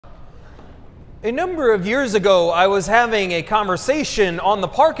A number of years ago, I was having a conversation on the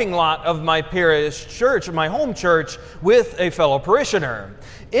parking lot of my parish church, my home church, with a fellow parishioner.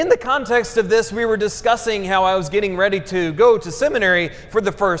 In the context of this, we were discussing how I was getting ready to go to seminary for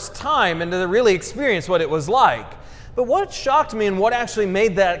the first time and to really experience what it was like. But what shocked me and what actually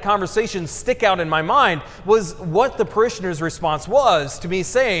made that conversation stick out in my mind was what the parishioner's response was to me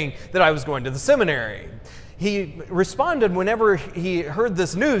saying that I was going to the seminary. He responded whenever he heard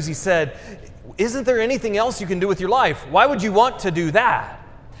this news, he said, "Isn't there anything else you can do with your life? Why would you want to do that?"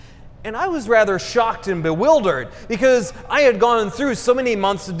 And I was rather shocked and bewildered because I had gone through so many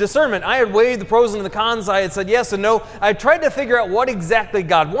months of discernment. I had weighed the pros and the cons. I had said yes and no. I tried to figure out what exactly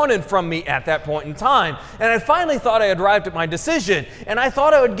God wanted from me at that point in time. And I finally thought I had arrived at my decision. And I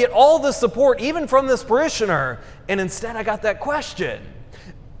thought I would get all the support, even from this parishioner. And instead I got that question.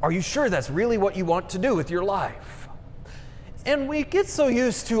 Are you sure that's really what you want to do with your life? And we get so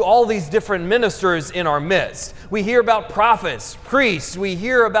used to all these different ministers in our midst. We hear about prophets, priests, we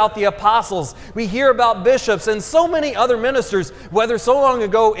hear about the apostles, we hear about bishops, and so many other ministers, whether so long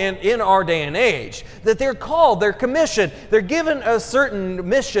ago and in our day and age, that they're called, they're commissioned, they're given a certain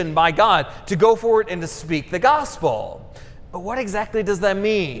mission by God to go forward and to speak the gospel. But what exactly does that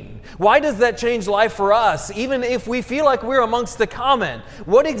mean? Why does that change life for us, even if we feel like we're amongst the common?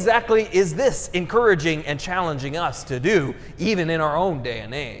 What exactly is this encouraging and challenging us to do, even in our own day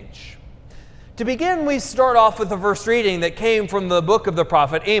and age? To begin, we start off with the first reading that came from the book of the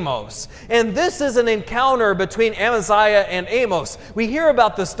prophet Amos. And this is an encounter between Amaziah and Amos. We hear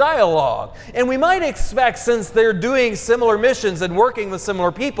about this dialogue. And we might expect, since they're doing similar missions and working with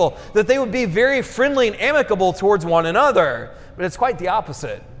similar people, that they would be very friendly and amicable towards one another. But it's quite the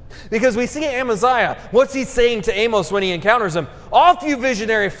opposite. Because we see Amaziah, what's he saying to Amos when he encounters him? "Off, you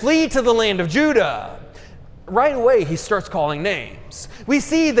visionary, flee to the land of Judah." Right away, he starts calling names. We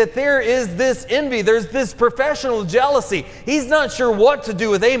see that there is this envy, there's this professional jealousy. He's not sure what to do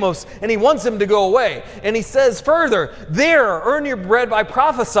with Amos, and he wants him to go away. And he says further, "There, earn your bread by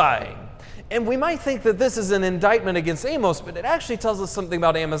prophesying." And we might think that this is an indictment against Amos, but it actually tells us something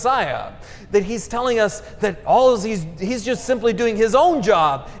about Amaziah. That he's telling us that he's just simply doing his own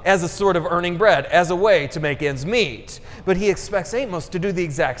job as a sort of earning bread, as a way to make ends meet. But he expects Amos to do the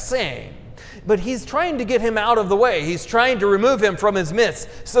exact same. But he's trying to get him out of the way. He's trying to remove him from his midst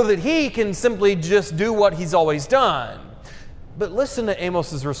so that he can simply just do what he's always done. But listen to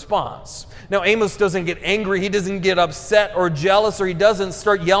Amos's response. Now, Amos doesn't get angry. He doesn't get upset or jealous, or he doesn't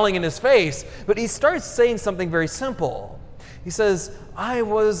start yelling in his face. But he starts saying something very simple. He says, I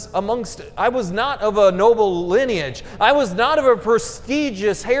was not of a noble lineage. I was not of a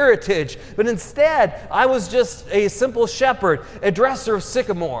prestigious heritage. But instead, I was just a simple shepherd, a dresser of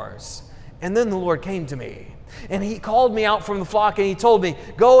sycamores. And then the Lord came to me, and he called me out from the flock, and he told me,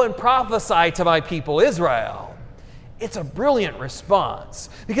 "Go and prophesy to my people Israel." It's a brilliant response,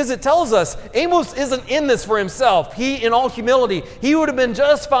 because it tells us Amos isn't in this for himself. He, in all humility, he would have been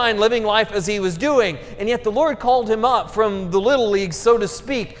just fine living life as he was doing, and yet the Lord called him up from the little leagues, so to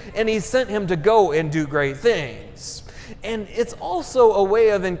speak, and he sent him to go and do great things. And it's also a way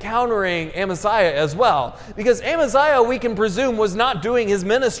of encountering Amaziah as well. Because Amaziah, we can presume, was not doing his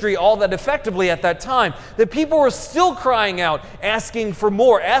ministry all that effectively at that time. The people were still crying out, asking for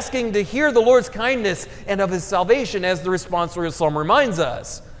more, asking to hear the Lord's kindness and of his salvation, as the responsorial psalm reminds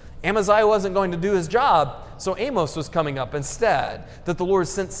us. Amaziah wasn't going to do his job, so Amos was coming up instead. That the Lord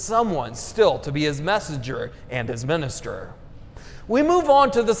sent someone still to be his messenger and his minister. We move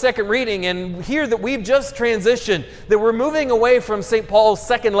on to the second reading and hear that we've just transitioned, that we're moving away from St. Paul's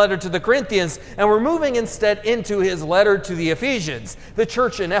second letter to the Corinthians, and we're moving instead into his letter to the Ephesians, the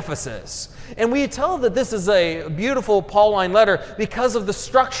church in Ephesus. And we tell that this is a beautiful Pauline letter because of the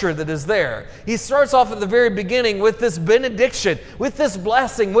structure that is there. He starts off at the very beginning with this benediction, with this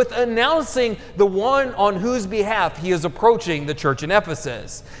blessing, with announcing the one on whose behalf he is approaching the church in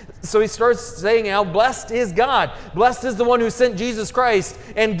Ephesus. So he starts saying how blessed is God. Blessed is the one who sent Jesus Christ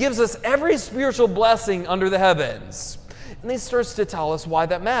and gives us every spiritual blessing under the heavens. And he starts to tell us why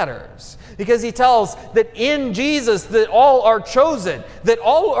that matters. Because he tells that in Jesus that all are chosen, that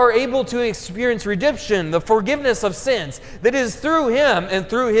all are able to experience redemption, the forgiveness of sins, that it is through him and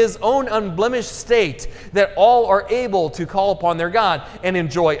through his own unblemished state that all are able to call upon their God and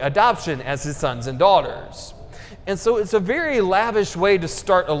enjoy adoption as his sons and daughters. And so it's a very lavish way to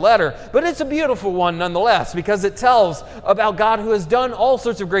start a letter, but it's a beautiful one nonetheless, because it tells about God who has done all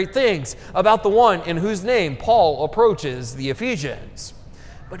sorts of great things, about the one in whose name Paul approaches the Ephesians.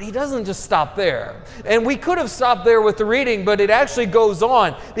 But he doesn't just stop there. And we could have stopped there with the reading, but it actually goes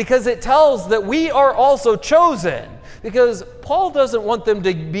on, because it tells that we are also chosen. Because Paul doesn't want them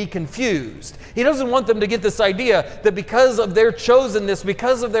to be confused. He doesn't want them to get this idea that because of their chosenness,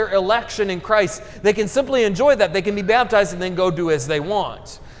 because of their election in Christ, they can simply enjoy that. They can be baptized and then go do as they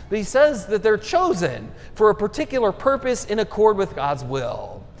want. But he says that they're chosen for a particular purpose in accord with God's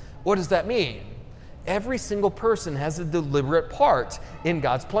will. What does that mean? Every single person has a deliberate part in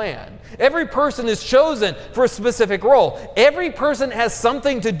God's plan. Every person is chosen for a specific role. Every person has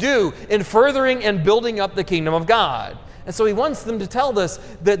something to do in furthering and building up the kingdom of God. And so he wants them to tell us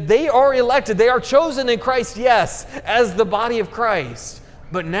that they are elected, they are chosen in Christ, yes, as the body of Christ.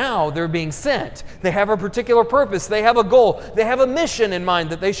 But now they're being sent. They have a particular purpose. They have a goal. They have a mission in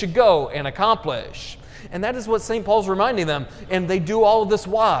mind that they should go and accomplish. And that is what St. Paul's reminding them. And they do all of this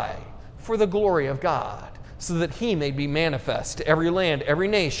why? For the glory of God, so that he may be manifest to every land, every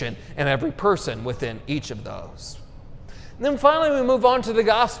nation, and every person within each of those. And then finally we move on to the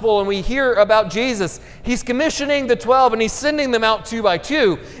gospel and we hear about Jesus. He's commissioning the 12 and he's sending them out 2 by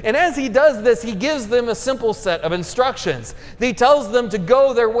 2. And as he does this, he gives them a simple set of instructions. He tells them to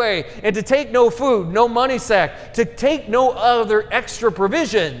go their way and to take no food, no money sack, to take no other extra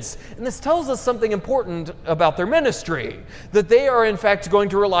provisions. And this tells us something important about their ministry, that they are in fact going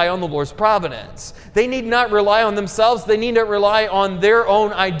to rely on the Lord's providence. They need not rely on themselves. They need not rely on their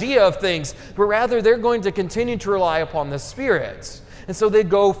own idea of things, but rather they're going to continue to rely upon the Spirit. And so they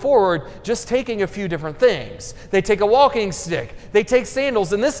go forward just taking a few different things. They take a walking stick. They take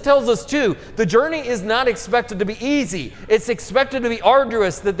sandals. And this tells us too, the journey is not expected to be easy. It's expected to be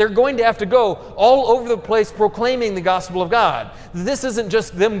arduous, that they're going to have to go all over the place proclaiming the gospel of God. This isn't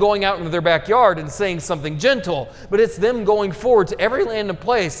just them going out into their backyard and saying something gentle, but it's them going forward to every land and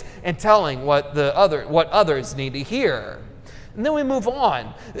place and telling what others need to hear. And then we move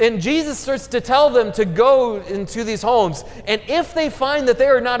on. And Jesus starts to tell them to go into these homes. And if they find that they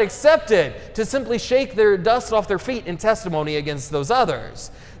are not accepted, to simply shake their dust off their feet in testimony against those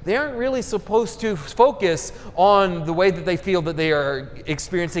others. They aren't really supposed to focus on the way that they feel that they are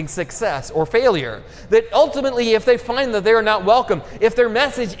experiencing success or failure. That ultimately, if they find that they are not welcome, if their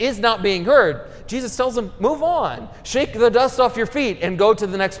message is not being heard, Jesus tells them, move on, shake the dust off your feet and go to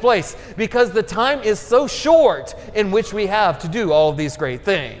the next place, because the time is so short in which we have to do all of these great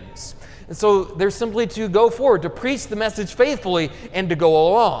things. And so they're simply to go forward, to preach the message faithfully and to go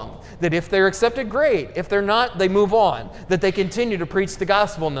along. That if they're accepted, great. If they're not, they move on. That they continue to preach the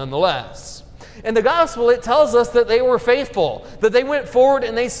gospel nonetheless. And the gospel, it tells us that they were faithful, that they went forward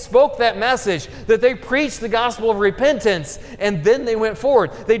and they spoke that message, that they preached the gospel of repentance, and then they went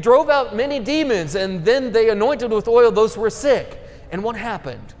forward. They drove out many demons, and then they anointed with oil those who were sick. And what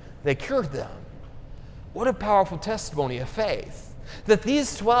happened? They cured them. What a powerful testimony of faith. That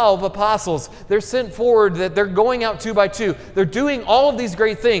these 12 apostles, they're sent forward, that they're going out 2 by 2. They're doing all of these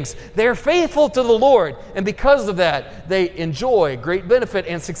great things. They're faithful to the Lord. And because of that, they enjoy great benefit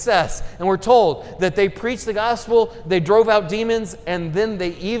and success. And we're told that they preached the gospel, they drove out demons, and then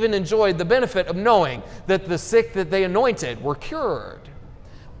they even enjoyed the benefit of knowing that the sick that they anointed were cured.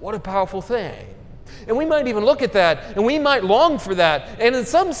 What a powerful thing. And we might even look at that, and we might long for that. And in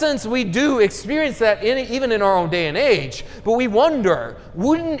some sense, we do experience that even in our own day and age. But we wonder,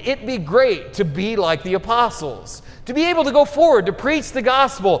 wouldn't it be great to be like the apostles? To be able to go forward, to preach the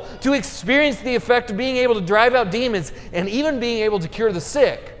gospel, to experience the effect of being able to drive out demons, and even being able to cure the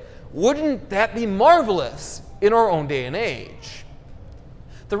sick. Wouldn't that be marvelous in our own day and age?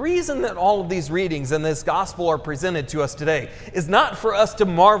 The reason that all of these readings in this gospel are presented to us today is not for us to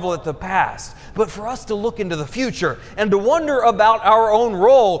marvel at the past, but for us to look into the future and to wonder about our own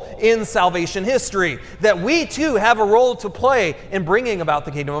role in salvation history, that we too have a role to play in bringing about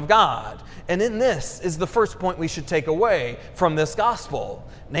the kingdom of God. And in this is the first point we should take away from this gospel.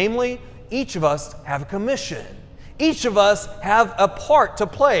 Namely, each of us have a commission. Each of us have a part to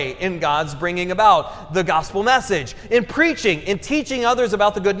play in God's bringing about the gospel message, in preaching, in teaching others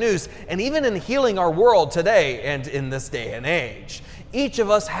about the good news, and even in healing our world today and in this day and age. Each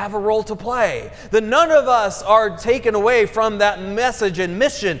of us have a role to play. That none of us are taken away from that message and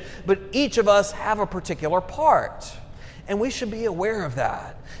mission, but each of us have a particular part. And we should be aware of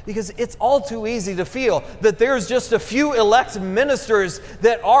that, because it's all too easy to feel that there's just a few elect ministers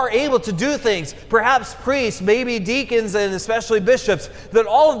that are able to do things, perhaps priests, maybe deacons, and especially bishops, that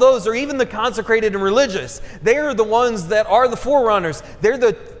all of those are even the consecrated and religious. They're the ones that are the forerunners. They're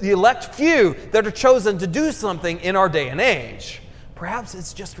the elect few that are chosen to do something in our day and age. Perhaps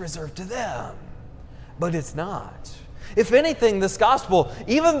it's just reserved to them, but it's not. If anything, this gospel,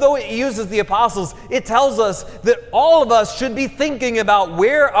 even though it uses the apostles, it tells us that all of us should be thinking about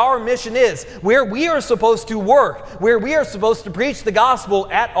where our mission is, where we are supposed to work, where we are supposed to preach the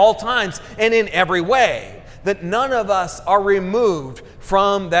gospel at all times and in every way. that none of us are removed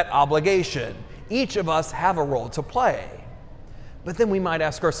from that obligation. Each of us have a role to play. But then we might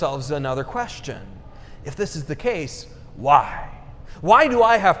ask ourselves another question. If this is the case, why? Why do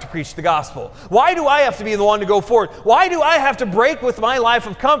I have to preach the gospel? Why do I have to be the one to go forward? Why do I have to break with my life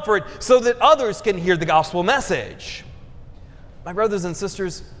of comfort so that others can hear the gospel message? My brothers and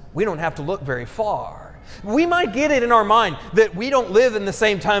sisters, we don't have to look very far. We might get it in our mind that we don't live in the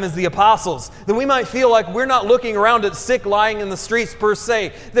same time as the apostles, that we might feel like we're not looking around at sick lying in the streets per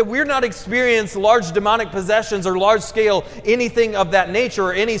se, that we're not experiencing large demonic possessions or large scale anything of that nature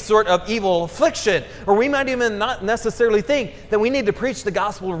or any sort of evil affliction, or we might even not necessarily think that we need to preach the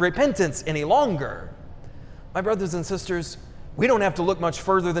gospel of repentance any longer. My brothers and sisters, we don't have to look much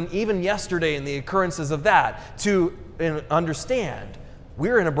further than even yesterday and the occurrences of that to understand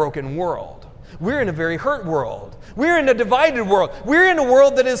we're in a broken world. We're in a very hurt world. We're in a divided world. We're in a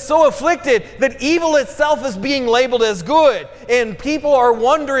world that is so afflicted that evil itself is being labeled as good. And people are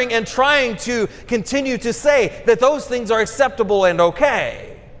wondering and trying to continue to say that those things are acceptable and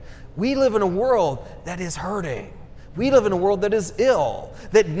okay. We live in a world that is hurting. We live in a world that is ill,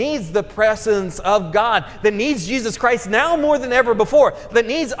 that needs the presence of God, that needs Jesus Christ now more than ever before, that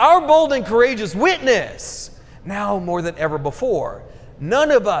needs our bold and courageous witness now more than ever before.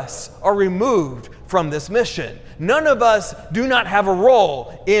 None of us are removed from this mission. None of us do not have a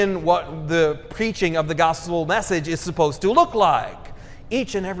role in what the preaching of the gospel message is supposed to look like.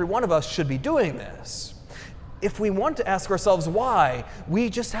 Each and every one of us should be doing this. If we want to ask ourselves why, we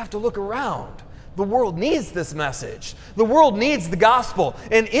just have to look around. The world needs this message. The world needs the gospel,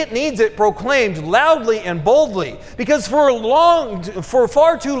 and it needs it proclaimed loudly and boldly, because for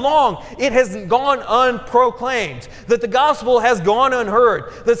far too long it has gone unproclaimed, that the gospel has gone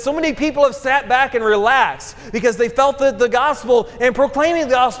unheard, that so many people have sat back and relaxed because they felt that the gospel and proclaiming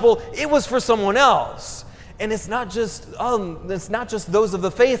the gospel, it was for someone else. And it's not just those of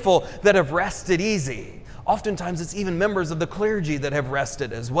the faithful that have rested easy. Oftentimes it's even members of the clergy that have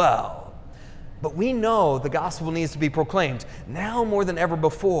rested as well. But we know the gospel needs to be proclaimed now more than ever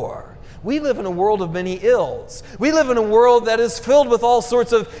before. We live in a world of many ills. We live in a world that is filled with all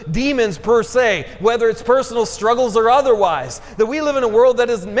sorts of demons per se, whether it's personal struggles or otherwise. That we live in a world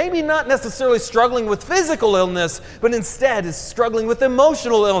that is maybe not necessarily struggling with physical illness, but instead is struggling with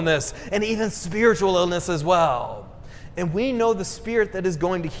emotional illness and even spiritual illness as well. And we know the Spirit that is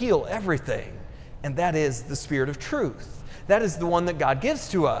going to heal everything, and that is the Spirit of truth. That is the one that God gives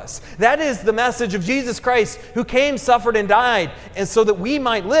to us. That is the message of Jesus Christ, who came, suffered, and died, and so that we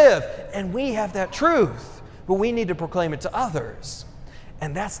might live. And we have that truth, but we need to proclaim it to others.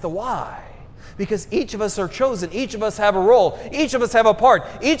 And that's the why. Because each of us are chosen. Each of us have a role. Each of us have a part.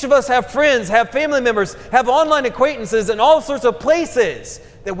 Each of us have friends, have family members, have online acquaintances, and all sorts of places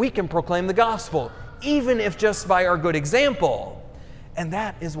that we can proclaim the gospel, even if just by our good example. And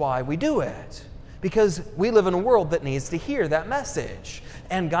that is why we do it. Because we live in a world that needs to hear that message.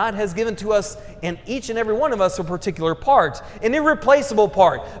 And God has given to us, in each and every one of us, a particular part, an irreplaceable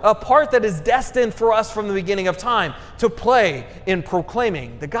part, a part that is destined for us from the beginning of time to play in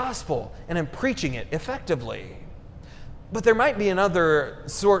proclaiming the gospel and in preaching it effectively. But there might be another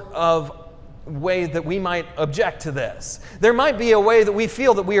sort of way that we might object to this. There might be a way that we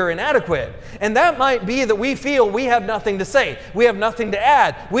feel that we are inadequate, and that might be that we feel we have nothing to say, we have nothing to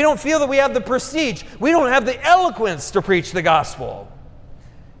add, we don't feel that we have the prestige, we don't have the eloquence to preach the gospel.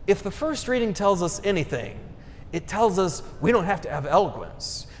 If the first reading tells us anything, it tells us we don't have to have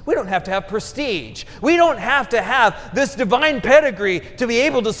eloquence. We don't have to have prestige. We don't have to have this divine pedigree to be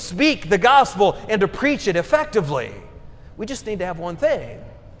able to speak the gospel and to preach it effectively. We just need to have one thing: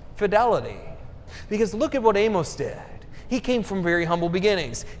 fidelity. Because look at what Amos did. He came from very humble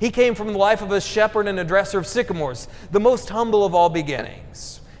beginnings. He came from the life of a shepherd and a dresser of sycamores, the most humble of all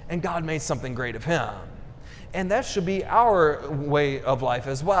beginnings. And God made something great of him. And that should be our way of life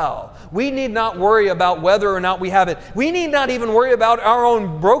as well. We need not worry about whether or not we have it. We need not even worry about our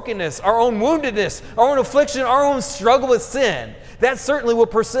own brokenness, our own woundedness, our own affliction, our own struggle with sin. That certainly will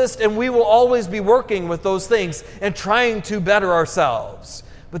persist, and we will always be working with those things and trying to better ourselves.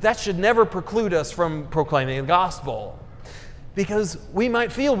 But that should never preclude us from proclaiming the gospel. Because we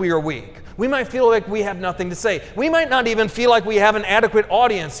might feel we are weak. We might feel like we have nothing to say. We might not even feel like we have an adequate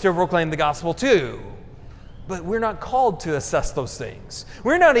audience to proclaim the gospel to. But we're not called to assess those things.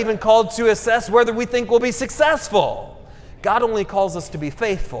 We're not even called to assess whether we think we'll be successful. God only calls us to be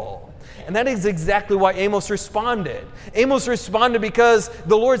faithful. And that is exactly why Amos responded. Amos responded because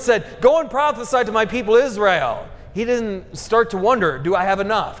the Lord said, "Go and prophesy to my people Israel." He didn't start to wonder, do I have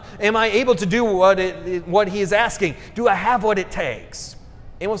enough? Am I able to do what he is asking? Do I have what it takes?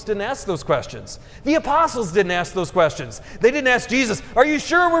 Amos didn't ask those questions. The apostles didn't ask those questions. They didn't ask Jesus, "Are you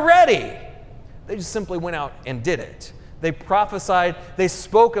sure we're ready?" They just simply went out and did it. They prophesied, they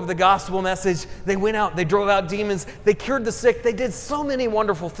spoke of the gospel message, they went out, they drove out demons, they cured the sick, they did so many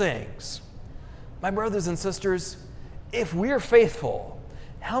wonderful things. My brothers and sisters, if we're faithful,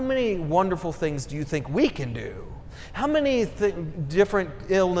 how many wonderful things do you think we can do? How many different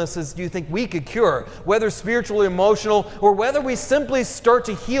illnesses do you think we could cure, whether spiritual, emotional, or whether we simply start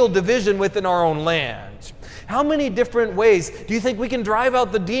to heal division within our own land? How many different ways do you think we can drive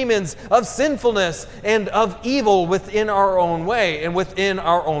out the demons of sinfulness and of evil within our own way and within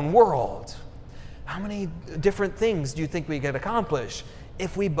our own world? How many different things do you think we can accomplish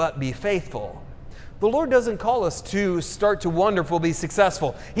if we but be faithful? The Lord doesn't call us to start to wonder if we'll be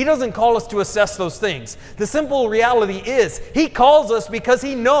successful. He doesn't call us to assess those things. The simple reality is He calls us because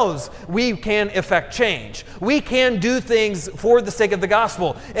He knows we can effect change. We can do things for the sake of the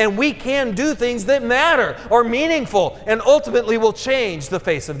gospel, and we can do things that matter, are meaningful, and ultimately will change the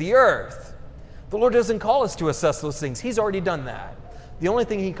face of the earth. The Lord doesn't call us to assess those things. He's already done that. The only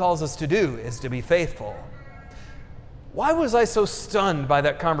thing He calls us to do is to be faithful. Why was I so stunned by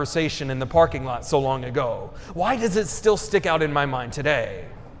that conversation in the parking lot so long ago? Why does it still stick out in my mind today?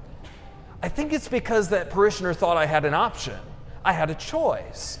 I think it's because that parishioner thought I had an option. I had a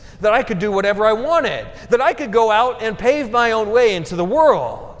choice, that I could do whatever I wanted, that I could go out and pave my own way into the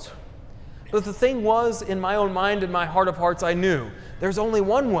world. But the thing was, in my own mind, in my heart of hearts, I knew there's only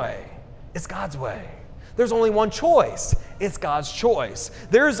one way. It's God's way. There's only one choice. It's God's choice.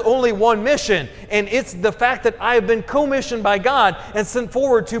 There's only one mission, and it's the fact that I have been commissioned by God and sent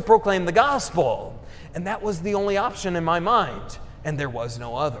forward to proclaim the gospel. And that was the only option in my mind, and there was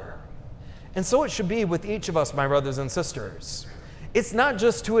no other. And so it should be with each of us, my brothers and sisters. It's not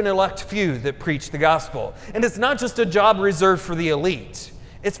just to an elect few that preach the gospel, and it's not just a job reserved for the elite.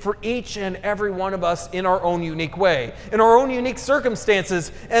 It's for each and every one of us in our own unique way, in our own unique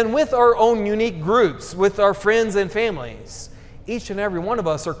circumstances, and with our own unique groups, with our friends and families. Each and every one of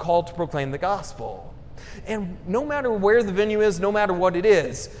us are called to proclaim the gospel. And no matter where the venue is, no matter what it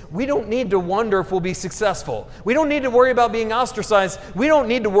is, we don't need to wonder if we'll be successful. We don't need to worry about being ostracized. We don't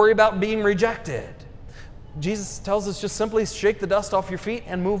need to worry about being rejected. Jesus tells us just simply shake the dust off your feet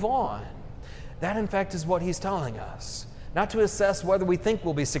and move on. That, in fact, is what He's telling us. Not to assess whether we think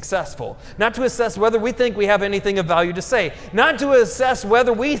we'll be successful. Not to assess whether we think we have anything of value to say. Not to assess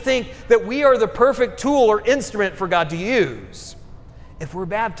whether we think that we are the perfect tool or instrument for God to use. If we're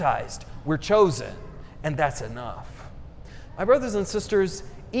baptized, we're chosen, and that's enough. My brothers and sisters,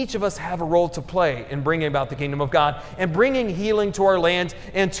 each of us have a role to play in bringing about the kingdom of God and bringing healing to our land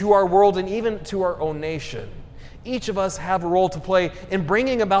and to our world and even to our own nation. Each of us have a role to play in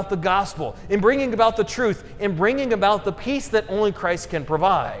bringing about the gospel, in bringing about the truth, in bringing about the peace that only Christ can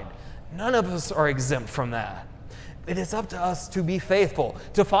provide. None of us are exempt from that. It is up to us to be faithful,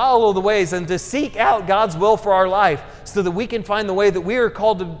 to follow the ways, and to seek out God's will for our life so that we can find the way that we are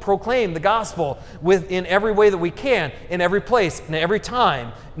called to proclaim the gospel in every way that we can, in every place, in every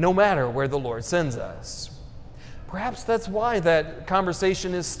time, no matter where the Lord sends us. Perhaps that's why that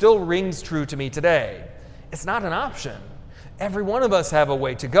conversation still rings true to me today. It's not an option. Every one of us have a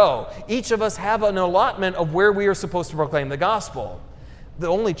way to go. Each of us have an allotment of where we are supposed to proclaim the gospel. The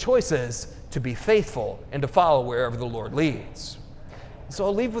only choice is to be faithful and to follow wherever the Lord leads. So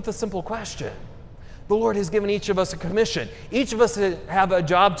I'll leave with a simple question. The Lord has given each of us a commission. Each of us have a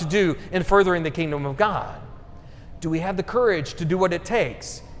job to do in furthering the kingdom of God. Do we have the courage to do what it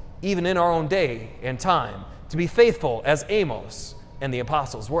takes, even in our own day and time, to be faithful as Amos and the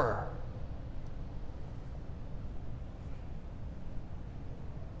apostles were?